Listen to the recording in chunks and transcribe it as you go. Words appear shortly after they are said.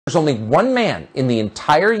There's only one man in the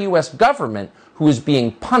entire U.S. government who is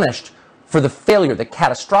being punished for the failure, the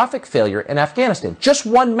catastrophic failure in Afghanistan. Just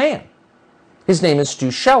one man. His name is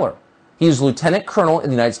Stu Scheller. He is Lieutenant Colonel in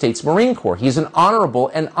the United States Marine Corps. He is an honorable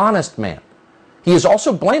and honest man. He is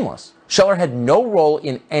also blameless. Scheller had no role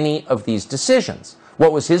in any of these decisions.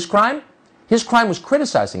 What was his crime? His crime was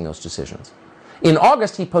criticizing those decisions. In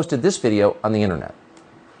August, he posted this video on the internet.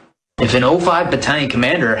 If an 05 battalion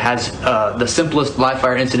commander has the simplest live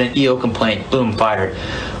fire incident EO complaint, boom, fired.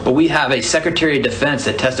 But we have a Secretary of Defense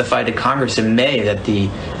that testified to Congress in May that the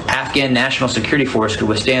Afghan National Security Force could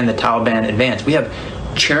withstand the Taliban advance. We have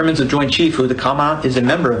chairmen of Joint Chief, who the Commandant is a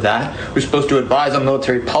member of that, who's supposed to advise on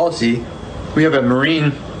military policy. We have a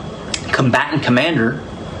Marine combatant commander.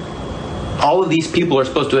 All of these people are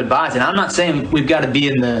supposed to advise, and I'm not saying we've got to be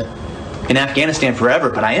in Afghanistan forever,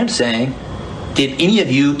 but I am saying, did any of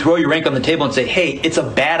you throw your rank on the table and say, hey, it's a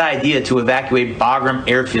bad idea to evacuate Bagram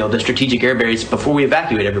Airfield, the strategic air base, before we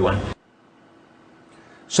evacuate everyone?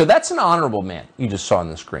 So that's an honorable man you just saw on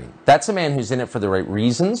the screen. That's a man who's in it for the right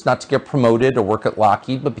reasons, not to get promoted or work at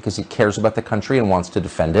Lockheed, but because he cares about the country and wants to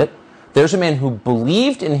defend it. There's a man who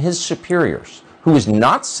believed in his superiors, who is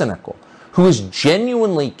not cynical, who is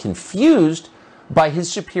genuinely confused by his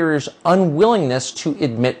superiors' unwillingness to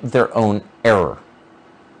admit their own error.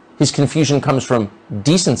 His confusion comes from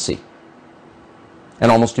decency.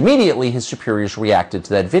 And almost immediately, his superiors reacted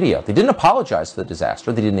to that video. They didn't apologize for the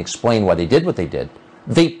disaster. They didn't explain why they did what they did.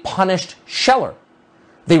 They punished Scheller.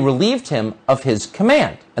 They relieved him of his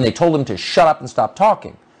command, and they told him to shut up and stop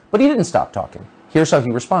talking. But he didn't stop talking. Here's how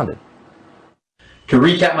he responded. To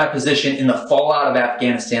recap my position, in the fallout of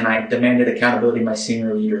Afghanistan, I demanded accountability of my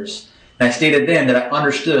senior leaders. And I stated then that I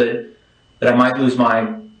understood that I might lose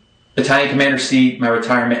my battalion commander seat, my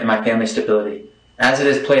retirement, and my family stability. As it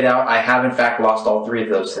has played out, I have in fact lost all three of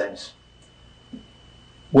those things.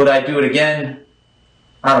 Would I do it again?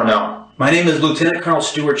 I don't know. My name is Lieutenant Colonel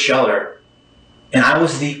Stuart Scheller, and I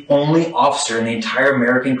was the only officer in the entire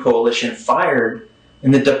American coalition fired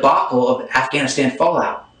in the debacle of Afghanistan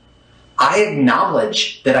fallout. I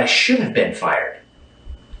acknowledge that I should have been fired.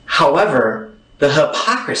 However, the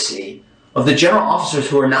hypocrisy of the general officers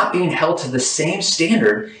who are not being held to the same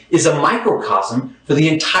standard is a microcosm for the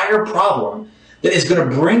entire problem that is going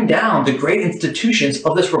to bring down the great institutions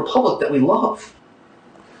of this republic that we love.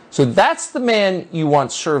 So that's the man you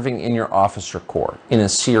want serving in your officer corps in a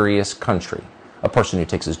serious country. A person who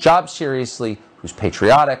takes his job seriously, who's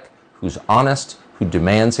patriotic, who's honest, who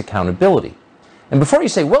demands accountability. And before you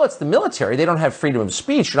say, well, it's the military, they don't have freedom of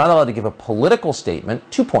speech, you're not allowed to give a political statement,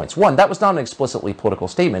 2 points. One, that was not an explicitly political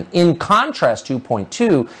statement. In contrast,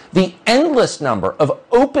 2.2, the endless number of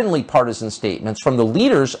openly partisan statements from the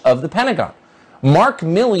leaders of the Pentagon. Mark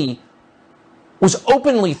Milley was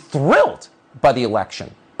openly thrilled by the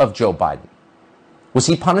election of Joe Biden. Was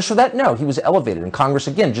he punished for that? No, he was elevated, and Congress,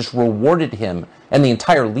 again, just rewarded him and the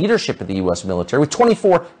entire leadership of the U.S. military with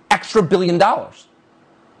 $24 extra billion.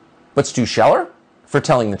 But Stu Scheller, for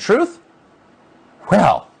telling the truth?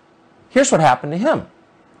 Well, here's what happened to him.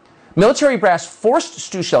 Military brass forced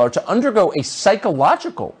Stu Scheller to undergo a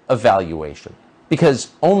psychological evaluation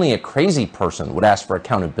because only a crazy person would ask for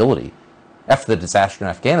accountability after the disaster in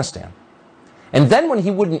Afghanistan. And then when he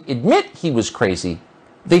wouldn't admit he was crazy,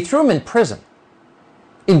 they threw him in prison,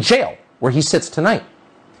 in jail, where he sits tonight.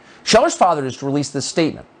 Scheller's father just released this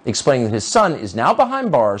statement explaining that his son is now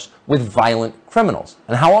behind bars with violent criminals.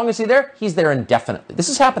 And how long is he there? He's there indefinitely. This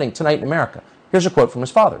is happening tonight in America. Here's a quote from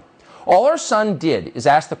his father. All our son did is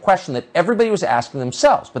ask the question that everybody was asking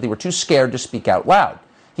themselves, but they were too scared to speak out loud.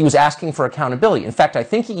 He was asking for accountability. In fact, I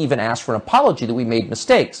think he even asked for an apology that we made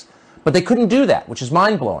mistakes. But they couldn't do that, which is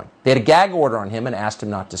mind-blowing. They had a gag order on him and asked him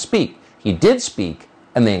not to speak. He did speak,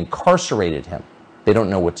 and they incarcerated him. They don't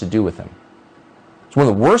know what to do with him. It's one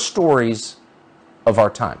of the worst stories of our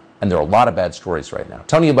time, and there are a lot of bad stories right now.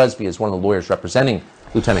 Tony Buzbee is one of the lawyers representing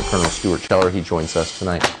Lieutenant Colonel Stuart Scheller. He joins us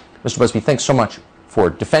tonight. Mr. Buzbee, thanks so much for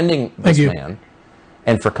defending this man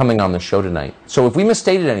and for coming on the show tonight. So if we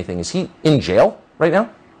misstated anything, is he in jail right now?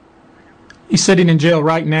 He's sitting in jail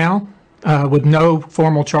right now with no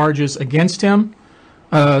formal charges against him.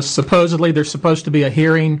 Supposedly there's supposed to be a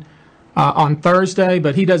hearing on Thursday,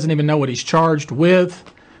 but he doesn't even know what he's charged with.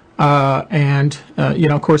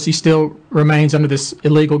 Of course, he still remains under this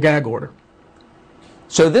illegal gag order.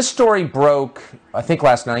 So this story broke, I think,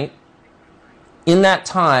 last night. In that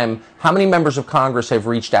time, how many members of Congress have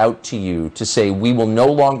reached out to you to say we will no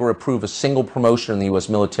longer approve a single promotion in the U.S.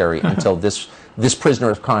 military until this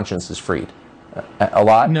prisoner of conscience is freed? A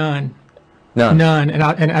lot? None. And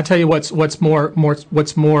I tell you what's more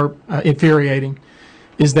infuriating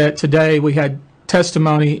is that today we had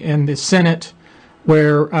testimony in the Senate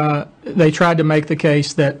where they tried to make the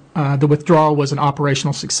case that the withdrawal was an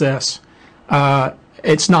operational success.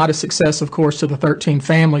 It's not a success, of course, to the 13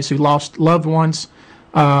 families who lost loved ones.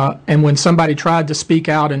 And when somebody tried to speak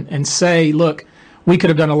out and say, look, we could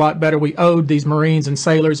have done a lot better, we owed these Marines and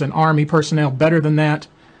sailors and Army personnel better than that,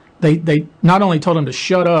 they not only told him to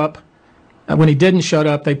shut up, when he didn't shut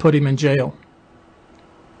up, they put him in jail.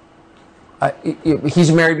 He's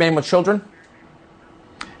a married man with children?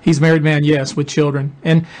 He's a married man, yes, with children.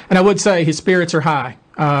 And I would say his spirits are high.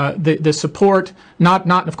 The support,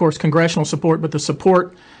 not of course congressional support, but the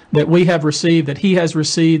support that we have received, that he has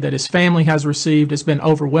received, that his family has received, has been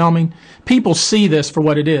overwhelming. People see this for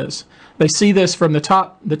what it is. They see this from the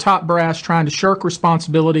top brass trying to shirk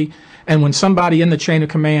responsibility, and when somebody in the chain of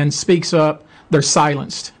command speaks up, they're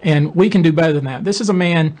silenced. And we can do better than that. This is a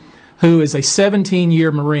man who is a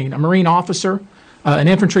 17-year Marine, a Marine officer, an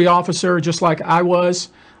infantry officer, just like I was,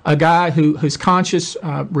 a guy whose conscience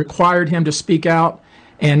required him to speak out.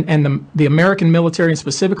 And the American military, and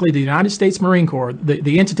specifically the United States Marine Corps,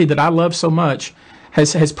 the entity that I love so much,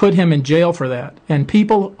 has put him in jail for that. And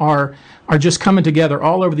people are just coming together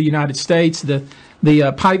all over the United States.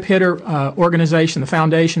 The Pipe Hitter organization, the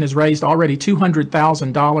foundation, has raised already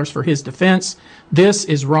 $200,000 for his defense. This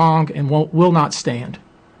is wrong and will not stand.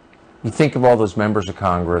 You think of all those members of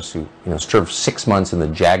Congress who, serve 6 months in the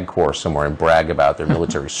JAG Corps somewhere and brag about their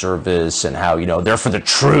military service and how, they're for the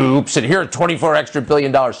troops and here are $24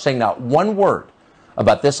 billion extra, saying not one word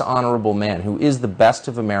about this honorable man who is the best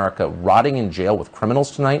of America rotting in jail with criminals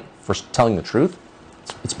tonight for telling the truth.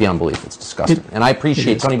 It's beyond belief. It's disgusting. And I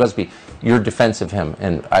appreciate, Tony Buzbee, your defense of him,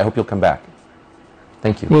 and I hope you'll come back.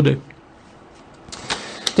 Thank you. Will do.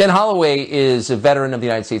 Dan Holloway is a veteran of the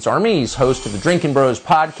United States Army. He's host of the Drinkin' Bros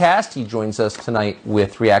podcast. He joins us tonight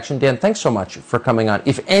with Reaction. Dan, thanks so much for coming on.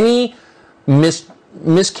 If any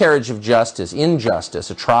miscarriage of justice, injustice,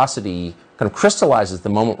 atrocity kind of crystallizes the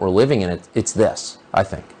moment we're living in, it's this, I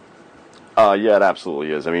think. Yeah, it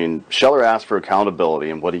absolutely is. I mean, Scheller asked for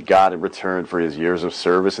accountability, and what he got in return for his years of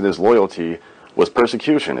service and his loyalty was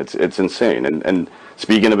persecution. It's insane. And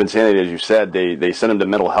speaking of insanity, as you said, they sent him to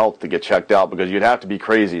mental health to get checked out because you'd have to be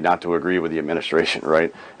crazy not to agree with the administration,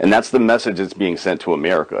 right? And that's the message that's being sent to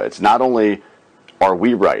America. It's not only are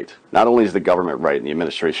we right, not only is the government right and the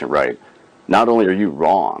administration right, not only are you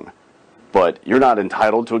wrong, but you're not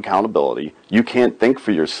entitled to accountability. You can't think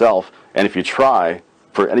for yourself, and if you try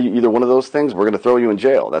for either one of those things, we're going to throw you in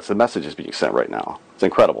jail. That's the message that's being sent right now. It's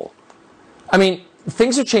incredible. I mean,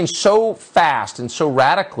 things have changed so fast and so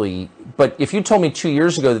radically, but if you told me 2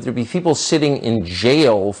 years ago that there'd be people sitting in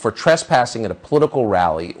jail for trespassing at a political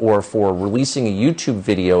rally or for releasing a YouTube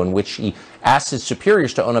video in which he asked his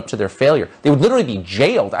superiors to own up to their failure, they would literally be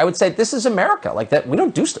jailed. I would say, this is America. Like that, we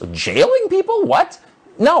don't do jailing people? What?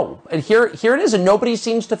 No. And here it is, and nobody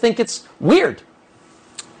seems to think it's weird.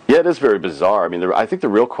 Yeah, it is very bizarre. I mean, I think the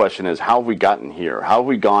real question is, how have we gotten here? How have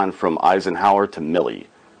we gone from Eisenhower to Milley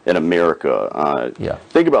in America?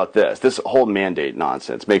 Think about this whole mandate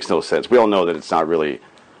nonsense makes no sense. We all know that it's not really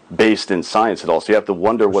based in science at all, so you have to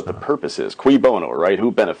wonder what the purpose is. Cui bono, right?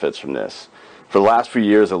 Who benefits from this? For the last few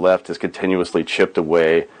years, the left has continuously chipped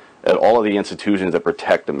away at all of the institutions that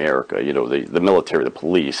protect America, the military, the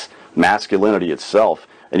police, masculinity itself,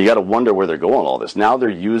 and you got to wonder where they're going with all this. Now they're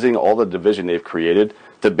using all the division they've created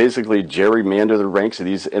to basically gerrymander the ranks of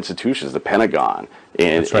these institutions, the Pentagon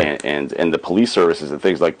and the police services and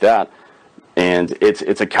things like that. And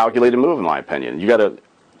it's a calculated move, in my opinion.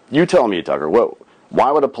 You tell me, Tucker,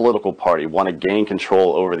 why would a political party want to gain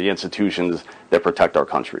control over the institutions that protect our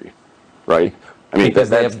country, right? I mean, because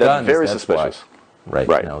that's very suspicious. Why.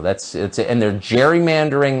 Right. No, and they're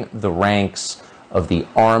gerrymandering the ranks of the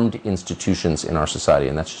armed institutions in our society,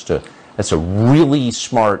 and that's a really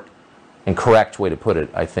smart and correct way to put it,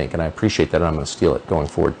 I think, and I appreciate that, and I'm going to steal it going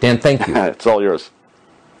forward. Dan, thank you. It's all yours.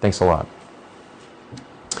 Thanks a lot.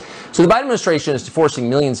 So the Biden administration is forcing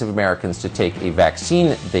millions of Americans to take a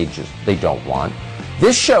vaccine they don't want.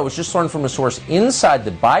 This show has just learned from a source inside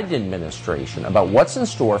the Biden administration about what's in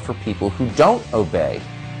store for people who don't obey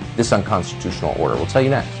this unconstitutional order. We'll tell you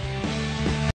next.